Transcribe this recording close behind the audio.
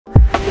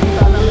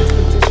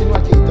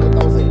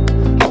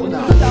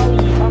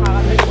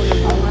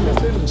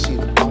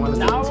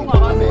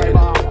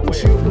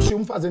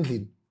amanzi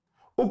endlini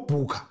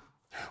ukubhuka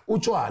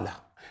utshwala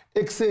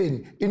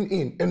ekseni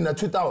in and na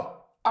 2 hour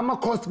ama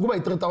cost kuba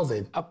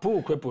yi3000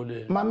 abhukwe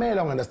ebholeni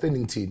mamela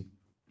understanding thini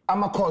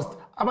ama cost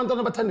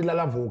abantwana bathanda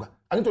ilalavuka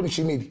angito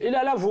nishimile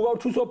ilalavuka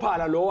uThuso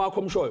phala lo wakho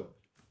omshoyo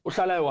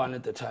uhlala eone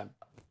at the time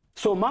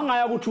so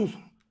mangaya kuThuso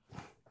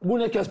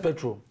kune guest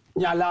bedroom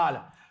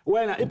nyalala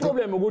wena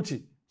iproblem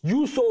ukuthi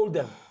you sold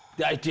them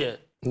the idea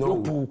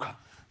yokubhuka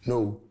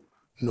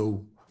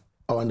no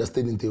I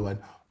understand into one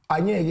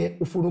anyeke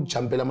ufuna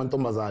ukujampela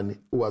amantombazane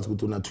uwazi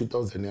ukuthi una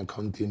 2000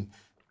 accounting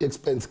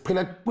expense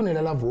phela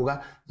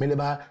kunelalavuka mele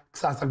ba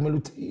kusasa kumele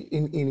uthi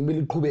kumele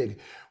iqhubeke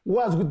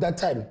wazi ukuthi that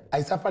time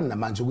ayisafani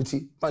namanje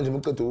ukuthi manje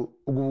uqeda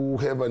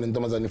ukuheva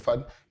nentombazane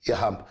ifani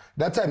yahamba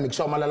that time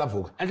ngisho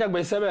amalalavuka enhle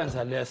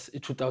kubeyisebenza less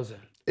i2000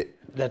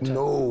 that time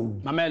no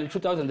mamela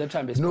i2000 that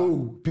time no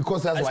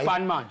because that's why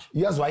span manje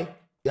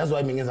that's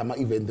why mingenza ama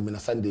event mina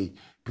Sunday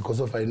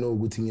because of I know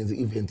ukuthi ngenza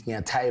event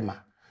ngiya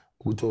timer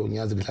ukuthi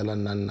ngiyazi ngidlala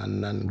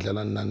nani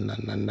ngidlala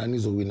nani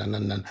izowina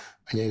nani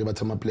anyeke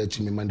bathi ama player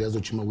gym Monday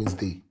azojima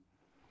Wednesday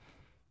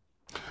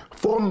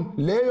from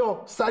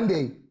leyo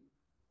Sunday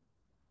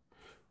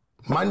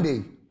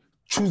Monday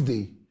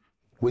Tuesday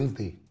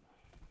Wednesday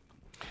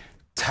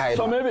time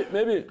so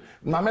maybe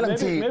mamela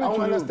ngithini I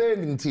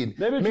understand ngithini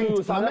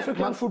maybe South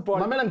African football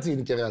mamela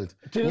ngithini Gerald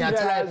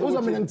ngiyathaya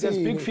uzamina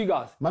ngithini big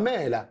figures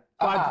mamela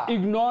but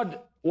ignored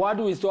what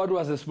we thought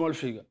was a small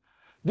figure.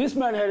 This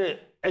man had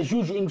a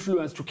huge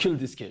influence to kill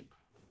this game.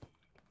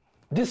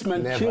 This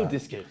man killed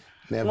this game.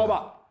 Never.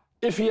 But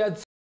if he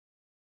had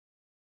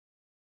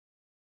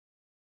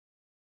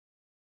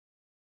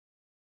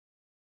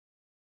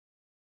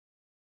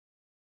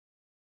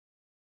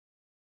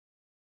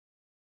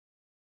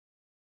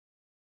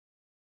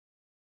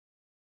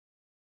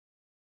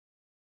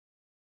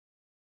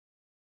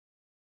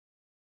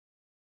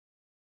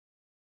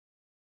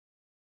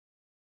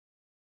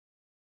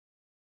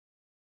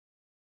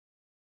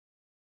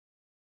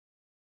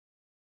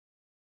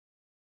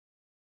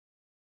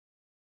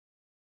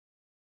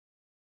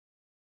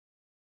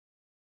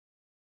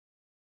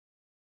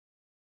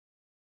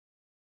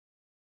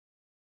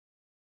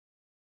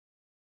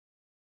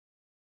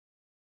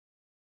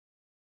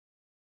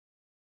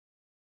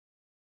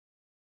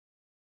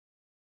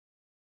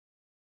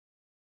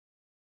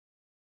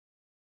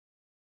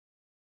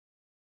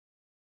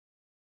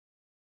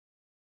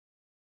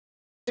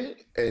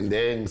and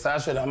then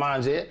ngisasho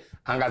lamanje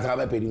angazi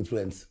ngabe bad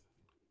influence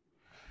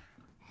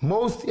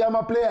most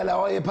yama player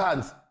lawa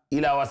ephansi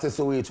ilawa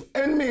seSoweto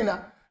and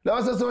mina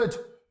lawa seSoweto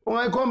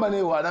ungayikhomba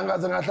ne1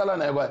 angazi ngahlala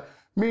naye kwa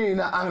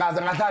mina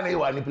angazi ngahlala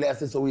ne1 iplayer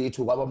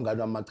seSoweto kwaba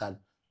mngani wami macala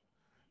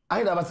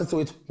ayindaba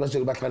seSoweto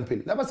bajeke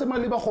bahlaniphile laba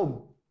semali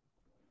bahomo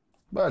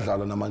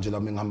bayadlala namanje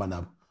lami ngihamba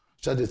nabo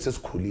just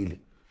sesikhulile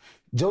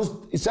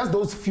it's just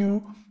those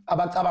few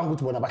abacabanga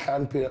ukuthi bona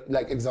bahlakaniphile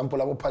like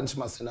example abo Punch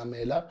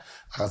Masenamela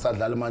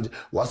akasadlala manje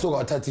wasuka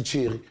wathatha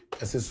iCherry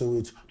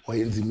yaseSoweto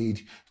wayenza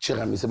imidi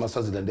Cherry amise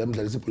eMaswaziland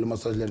yamdlalisa ibhola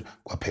eMaswaziland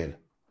kwaphela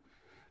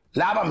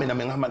laba mina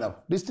ngihamba nabo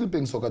they still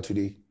playing soccer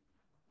today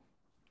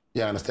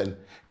you understand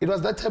it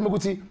was that time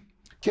ukuthi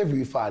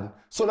Kevin fan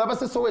so laba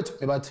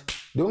seSoweto bathi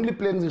the only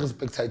playing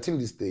respect till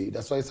this day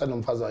that's why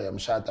sanomfazi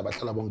wayamshada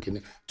bahlala bonke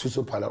ne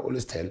Thuso phala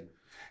always tell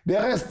the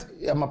rest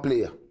yama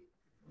player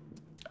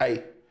ay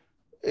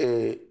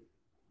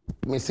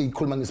mase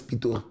ikhuluma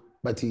ngeSpitori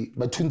bathi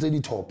bathunze di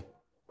top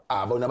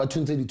bona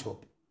bathunze di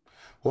top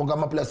wonke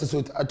ama players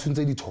seSoweto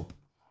athunze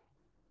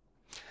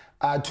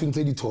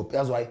di top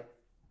that's why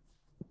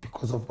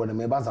because of bona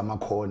mebaza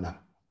amakhona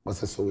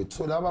baseSoweto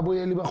so laba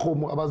boyeli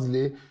bahomo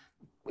abazile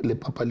le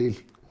papa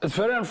leli it's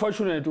very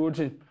unfortunate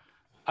ukuthi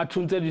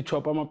athunze di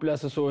top ama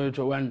players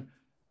seSoweto when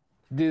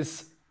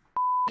this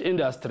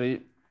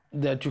industry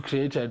that you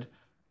created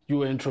you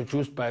were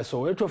introduced by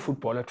Soweto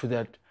footballer to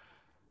that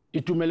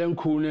Itumele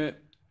Nkune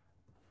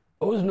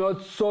who's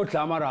not so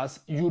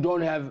glamorous, you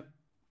don't have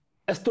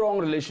a strong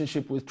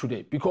relationship with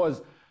today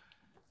because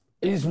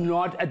he's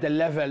not at the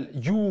level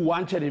you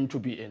wanted him to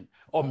be in.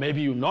 Or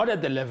maybe you're not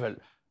at the level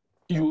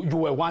you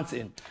were once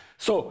in.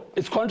 So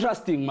it's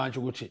contrasting,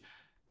 Manjuguchi.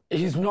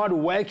 He's not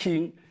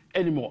working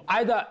anymore.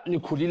 Either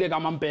Nikulile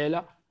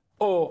Gamampela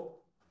or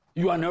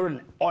you are not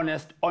an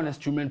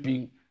honest human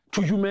being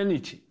to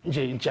humanity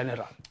in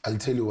general. I'll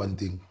tell you one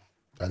thing.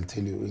 I'll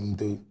tell you,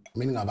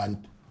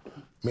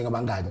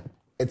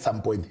 at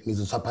some point,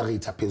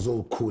 separate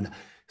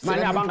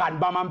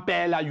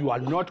you are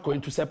not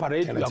going to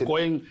separate, you are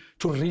going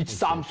to reach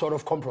some sort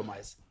of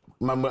compromise.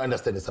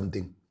 Understand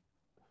something.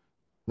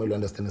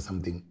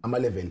 I'm a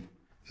level.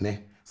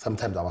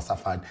 Sometimes I was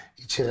a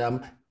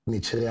Ichiram,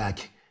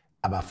 Nichiriaki,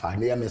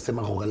 Abafani, I'm a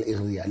semi-rural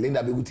area.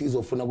 Linda Beguti is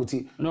often a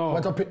guti. No,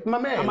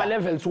 I'm a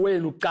levels way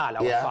look at.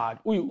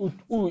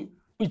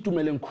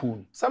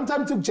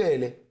 Sometimes took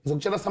jail,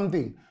 Zokchela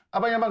something.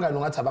 Abanyabanga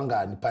ngathi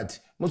abangani but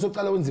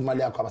musoqala wenza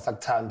imali yakho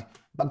abasakuthandi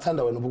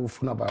bakuthanda wena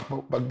ubufuna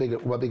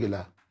ubabeke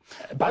la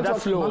but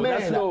that's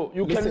slow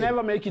you can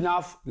never make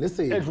enough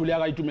edlule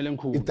yaka itumele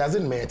Nkulu it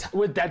doesn't matter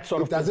with that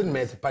sort of it doesn't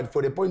matter but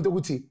for the point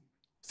ukuthi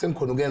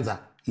sengikhona ukwenza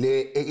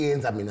le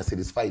eyenza mina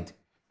satisfied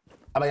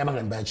abanye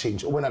abangani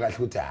bayachange ubona kahle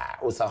ukuthi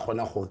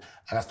usakhona khona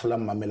akasithola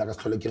mamela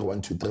akasithola ke 1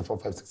 2 3 4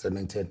 5 6 7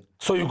 8 10.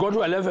 So you go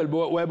to a level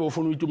where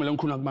ufuna uyitumela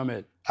ngikhona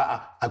kumamela.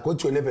 I go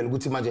to a level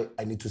ukuthi manje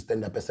I need to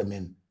stand up as a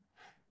man.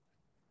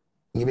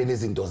 Ngibe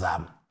nezinto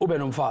zami. Ube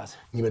nomfazi.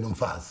 Ngibe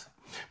nomfazi.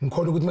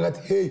 Ngikhona ukuthi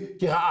mekathi hey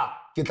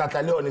ke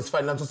tlatla leona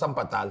isifana nanso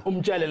sampatala.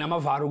 Umtshele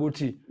namavaro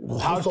ukuthi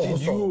how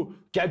did you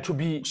get to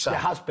be the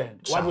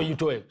husband? What were you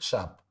doing?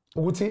 Sharp.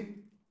 Ukuthi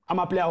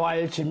ama player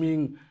waye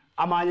gyming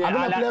amanye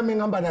player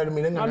ngihamba nayo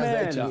mina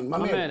engangazi gyming.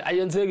 Mamela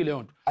ayenzeki le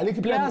nto.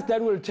 Players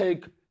that will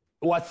take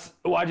what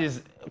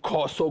is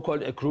so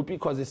called a groupie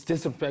because it's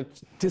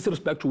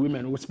disrespect to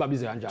women ukuthi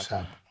babize kanjani.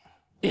 Sharp.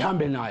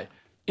 Ihambe naye.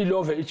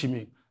 Ilove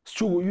igyming.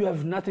 Sjuku, you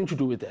have nothing to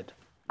do with that.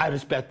 I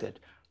respect it.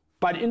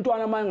 But into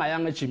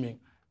anamangayanga gyming,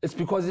 it's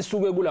because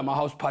isuke kula ma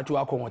house party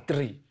wakho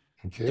ngo3.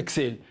 Okay.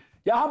 Excel.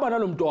 Yahamba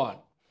nalomntwana.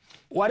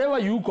 Whatever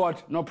you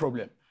got, no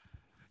problem.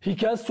 He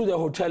gets to the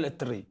hotel at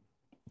 3.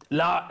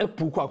 La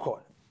ebukwa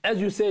khona. As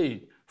you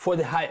say, for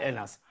the high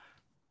earners.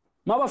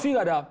 Maba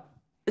figured up,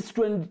 it's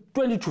 20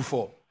 to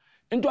 4.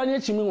 Into anye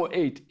gyming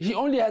ngo8. He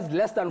only has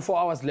less than 4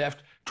 hours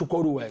left to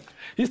go to work.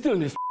 He still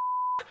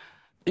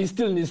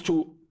needs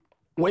to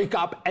wake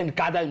up and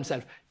gather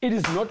himself. It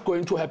is not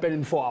going to happen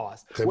in 4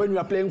 hours when you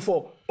are playing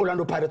for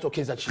Orlando Pirates or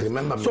Kaizer Chiefs.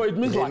 Remember me. So it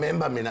means what?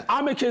 I'm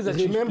a Kaizer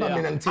Chiefs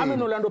player. I'm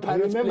an Orlando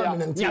Pirates player.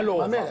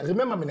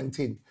 Remember mina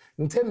ngithini?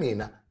 Ngithe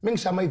mina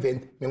mengishama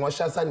event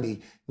ngwasha Sunday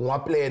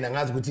ngwaplay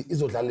ngazi ukuthi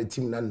izodlala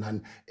team nani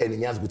and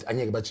ngiyazi ukuthi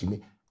anyeke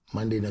bajime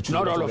Monday na Tuesday.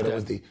 Not all of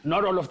them.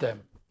 Not all of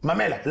them.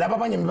 Mamela laba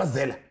abanye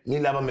mebazela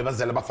ngilaba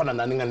mebazela bafana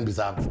nani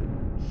nganibizanga.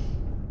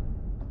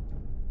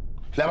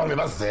 Laba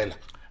mebazela.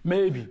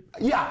 Maybe.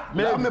 Yeah,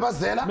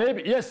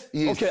 maybe. Yes.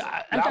 Okay.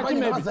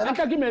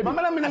 Maybe.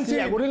 Mamela mina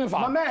ngithini?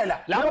 Mamela.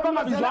 Laba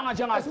bangabizwanga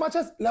njengathi. As much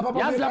as laba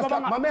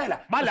Mamela.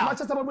 As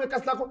much as ababuye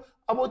kasilakho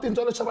aboti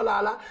intolo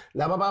Tshabalala,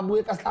 laba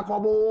babuye kasilakho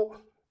abo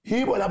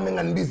yibo laba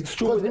menganibizi.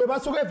 Because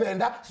mebasuka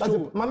evenda bathi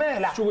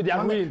Mamela. They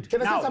are ruined.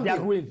 Now they are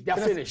ruined. They are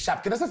finished.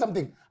 Can I say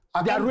something?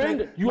 They are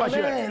ruined. You are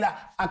here. Mamela.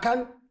 I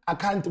can't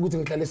ukuthi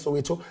ngihlale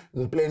Soweto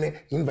ngiplane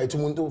invite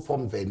umuntu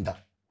from vendor.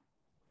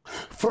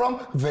 From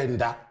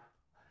vendor.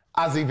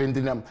 As even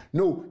them.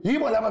 No,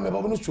 yibo laba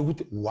mebabona uSjuku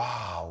ukuthi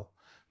wow.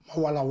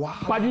 Mawala wow.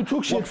 But you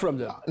took shit from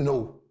them.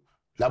 No.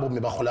 Labo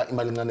mebahola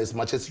imali encane as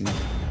much as you.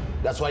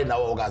 That's why now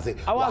okaze.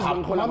 I was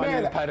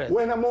Mamela Pirates.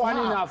 When I'm funny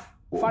enough.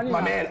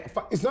 Mamela,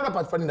 it's not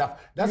about funny enough.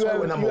 That's why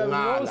when I'm you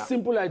have no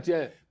simple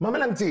idea.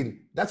 Mamela ngithini?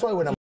 That's why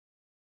when I'm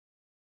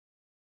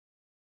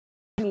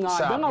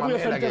sharp.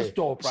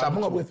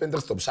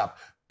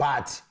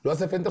 But lo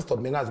se Fenter stop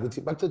mengazi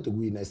ukuthi baqeda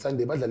ukuwina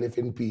Sunday badlala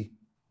FNP.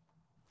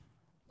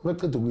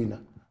 Baqeda ukuwina.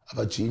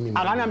 Abajimi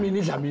akana mina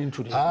idlamini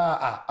today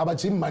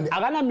abajimi manje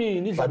akana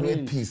mina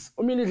idlamini peace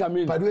umina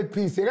idlamini but with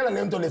peace yekela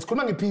lento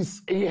lesikhuluma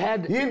ngepeace he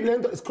had yini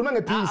lento sikhuluma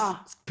ngepeace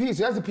peace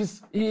yazi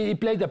peace he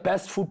played the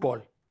best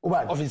football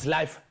of his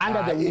life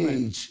under the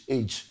women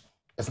age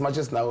as much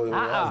as now to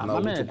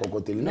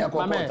kokotela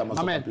niyakokota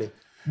masuka play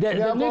the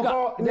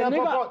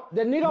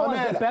nigga was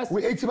the best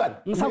we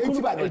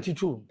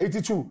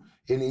 82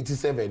 in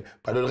 87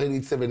 but already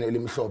 87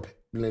 elimhlophe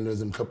leno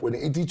zimhlophe when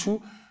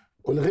 82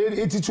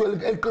 already 82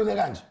 eliqine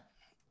kanje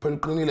phela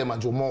uqinile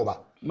manje umoba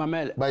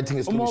Mamela bayithi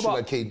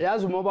ngesisugar cane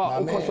yazi umoba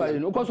ukhoswa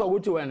yini ukhoswa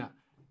ukuthi wena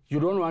you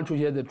don't want to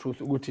hear the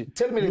truth ukuthi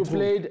you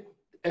played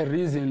a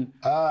reason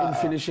in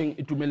finishing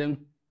Itumeleng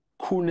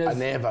Kune's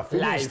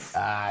life.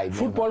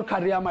 Football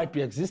career might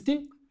be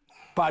existing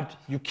but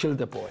you killed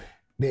the boy.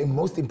 The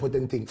most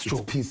important thing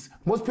is peace.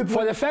 Most people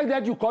for the fact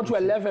that you got to a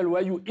level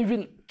where you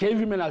even gave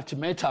him an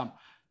ultimatum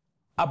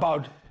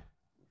about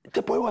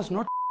the boy was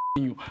not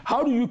you.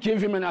 How do you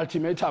give him an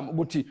ultimatum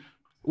ukuthi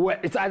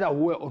where it's either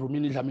Uwe or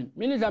Mini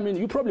Dlamini,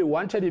 you probably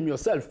wanted him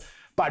yourself,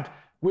 but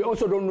we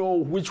also don't know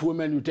which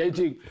woman you're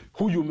dating,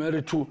 who you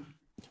married to.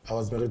 I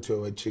was married to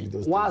a white chick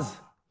those was days.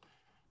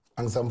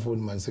 Angsamfuni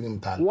man singing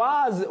mthanda.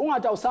 Was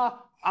ungatawusa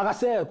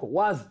akasekho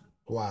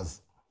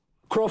was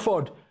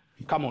Crawford.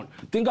 Come on,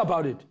 think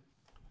about it.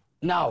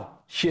 Now,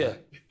 here.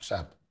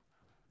 Sharp.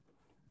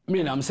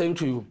 I'm saying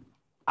to you,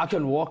 I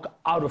can walk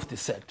out of the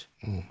set.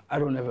 I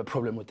don't have a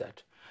problem with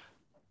that.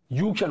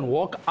 You can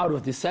walk out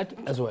of the set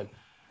as well.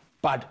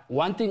 But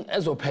one thing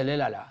as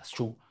ophelela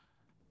Stu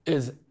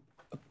is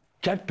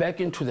get back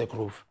into the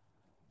groove.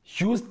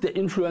 Use the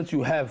influence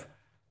you have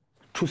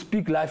to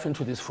speak life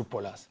into these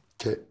footballers.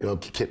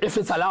 Okay. If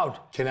it's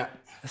allowed.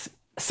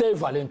 Save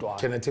Valentine.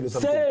 Can I tell you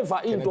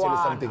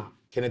something?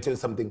 Can I tell you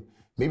something?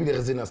 Maybe the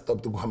reason I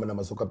stopped to go to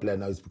a soccer player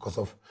now is because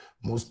of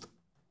most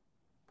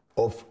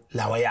of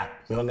Lawaya.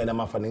 I'm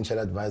a financial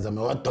advisor.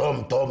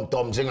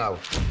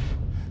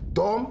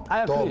 Tom,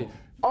 I agree.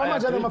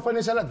 I'm a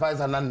financial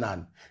advisor,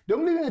 none. The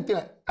only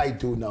thing I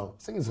do now,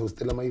 is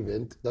hostel my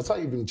event. That's why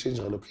I even change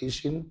the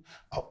location.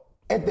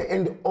 At the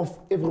end of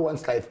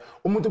everyone's life,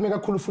 make a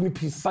cool funny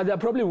piece. But they're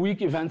probably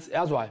weak events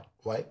as why.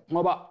 Why?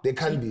 They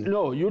can be.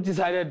 No, you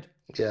decided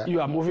you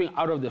are moving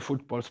out of the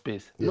football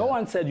space. No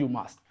one said you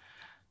must.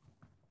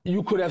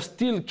 You could have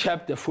still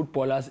kept the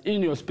footballers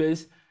in your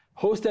space,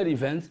 hosted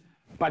events,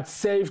 but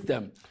saved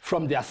them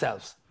from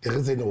themselves. The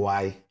reason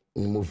why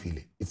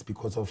ngimuvile it's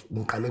because of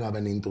ngiqale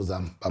ngaba nento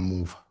zami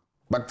bamuva.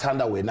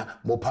 Bakuthanda wena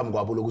mophambi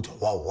kwabo lokuthi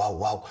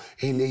wow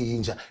hey le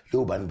yinja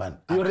lo bani.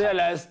 You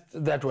realized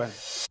that when?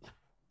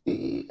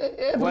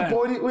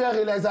 Everybody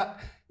uyarealize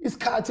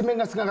isikhathi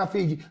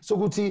mengasingakafiki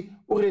sokuthi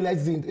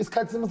urealize izinto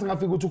isikhathi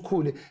mesingafiki ukuthi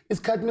ukhule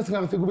isikhathi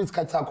mesingafiki kube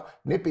isikhathi sakho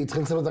nebhattery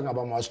lisebenza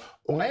ngabamasha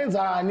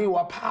ungayenzani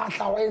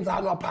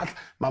waphahla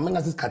mama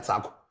engase isikhathi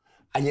sakho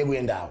anyeke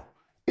uyendawo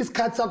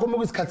isikhathi sakho uma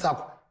kuyisikhathi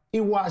sakho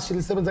iwashi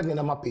lisebenza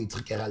ngena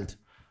ama-battery Gerald.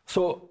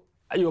 So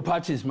your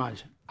parties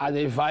manje are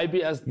they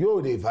vibey as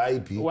they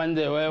vibey when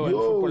they were when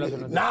footballers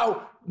were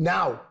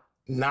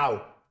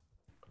now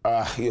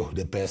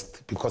the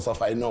best because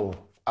of I know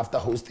after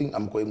hosting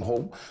I'm going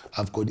home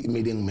I've got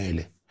meeting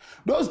mele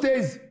those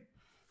days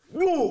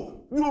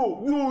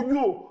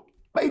yo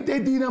by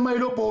 13 my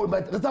lobo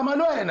but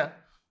retsamalo wena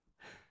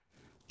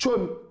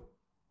chom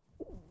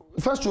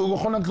first you go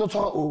khona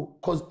tlotshwa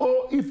cause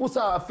if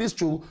usa first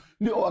you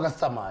ni o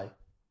akasamayo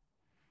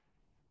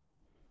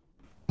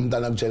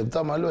mntana kujela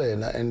kutsamalo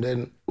wena and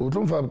then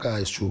utlumfa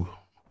guys Sjuku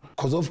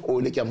cause of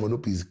all ke amono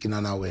busy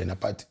kinana wena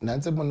but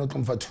nanse bona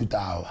utlumfa 2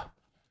 hours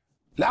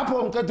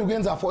lapho ngicela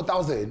ukuyenza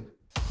 4000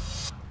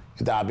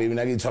 Modabi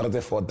mina ngitshwaretse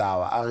 4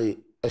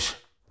 hours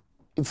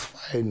it's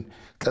fine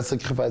ka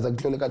sacrifice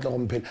akuhlole ka tla go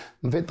mphela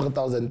mfe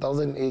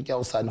 3000 e ke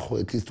usani go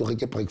at least re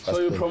ke breakfast.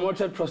 So you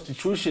promoted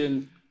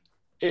prostitution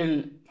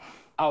in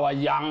our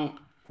young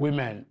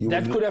women.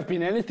 That could have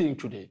been anything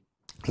today.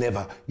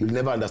 Never, you'll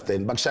never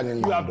understand.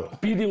 You are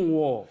bidding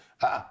war.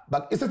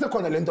 But it's a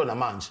khona lento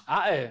namanje.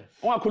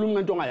 Ungakhuluma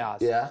ngento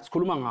ongayazi.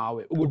 Sikhuluma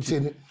ngawe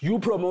ukuthi you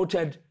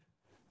promoted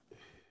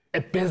a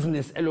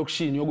business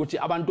elokishini yokuthi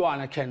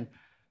abantwana can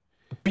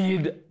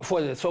bid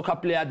for the soccer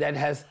player that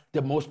has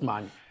the most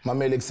money.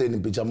 It's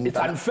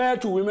unfair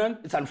to women,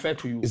 it's unfair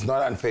to you. It's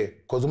not unfair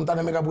because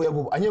umntana mekabuya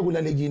kubo anyeke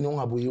ulalekini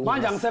ungabuyi.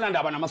 Manje angisena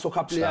ndaba nama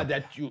soccer player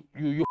that you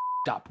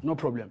up, no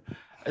problem.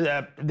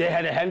 They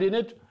had a hand in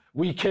it.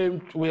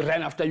 We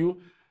ran after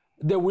you.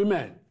 The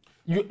women,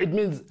 it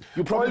means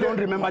you probably don't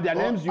remember their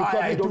names. You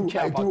probably don't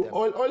care about them.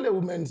 All the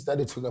women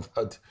started talking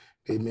about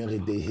they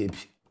married, they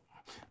happy.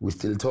 We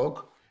still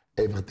talk,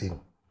 everything.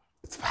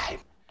 It's fine.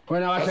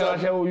 When I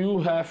tell you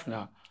have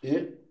now,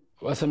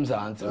 what's some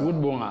sense? Good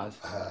bongas.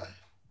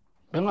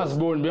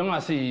 Bengasiboni,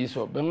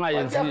 bengasiyiso,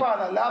 bengayenzi.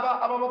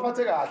 Laba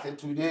ababaphathe kahle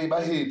today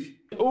ba happy.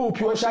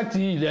 Uphi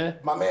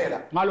oshadile?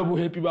 Mamela. Ngalobu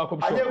happy bakho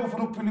msho. Anyeke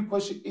ufuna ukuphila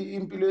ikhoshi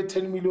impilo ye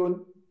 10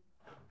 million.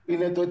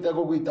 Inetoti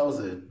yakho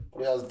kuyi-1000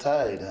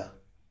 uyazithayela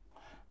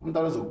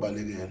umntwana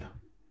ozokubalekela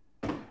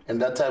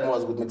and that time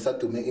was ukuthi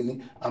mekusadume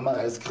ini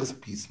ama-rice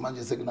crispies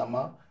manje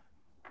sekunama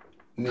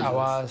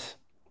awazi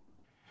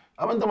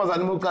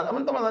amantombazane mokuqala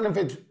amantombazane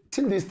mfethu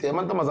till this day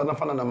amantombazane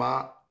afana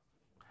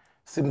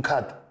nama-sim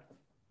card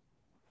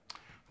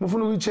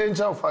mufuna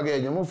ukuyi-change ufake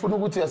enye mufuna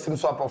ukuthi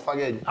uyasimswapha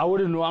ufake enye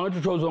awuthi no angithi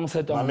utho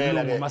uzongiseta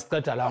ngomlungu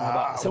masiceda la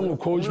ngoba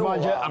sengucoach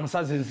manje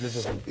angisazenzi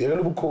lezo zinto yena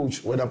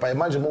lobucoach wena by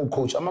manje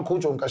mawucoach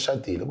ama-coach onke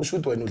ashadile kusho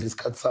ukuthi wena udla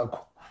isikhathi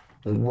sakho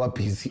ngokuba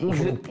busy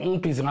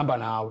ngibhizi ngihamba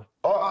nawe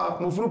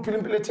mufuna ukuphila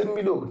impilo ye-10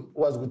 million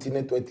wazi ukuthi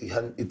inetworth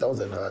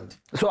 1,000 rand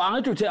so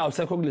angithi uthe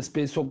awusekho kule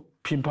space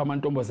sokuphimpa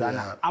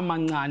amantombazana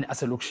amancane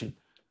aselokishini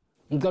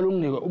ngicela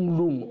unginike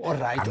umlungu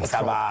oright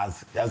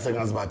angisabazi yazi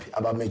ngazi baphi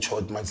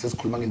aba-matured manje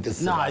sesikhuluma ngento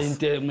nayo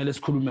into kumele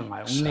sikhulume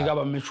ngayo unginike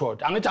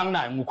aba-matured angithi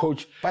anginayo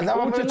ngucoach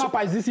ukuthi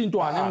ngabhayizisa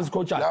intwana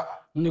engizicoachayo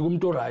nginike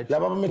umuntu oright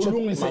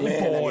ulungise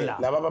ibhola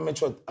laba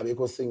aba-matured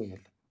abekho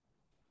singile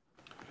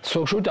so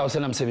kusho ukuthi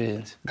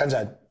awusenamsebenzi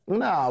kanjani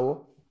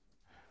nginawo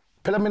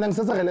phela mina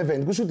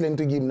ngisasa-relevant kusho ukuthi le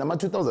nto kimi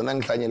nama-2000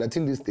 angihlanyela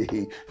till this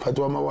day but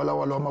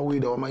wamawalawala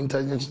wamawida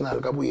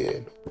wama-international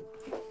kabuyelo.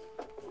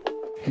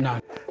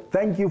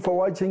 Thank you for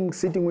watching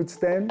Sitting with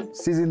Stan,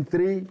 Season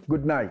 3.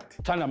 Good night.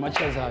 Thanda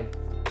amachazayo.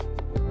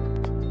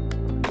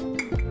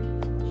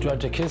 Do you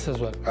want a kiss as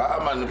well?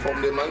 Man,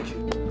 from the monkey.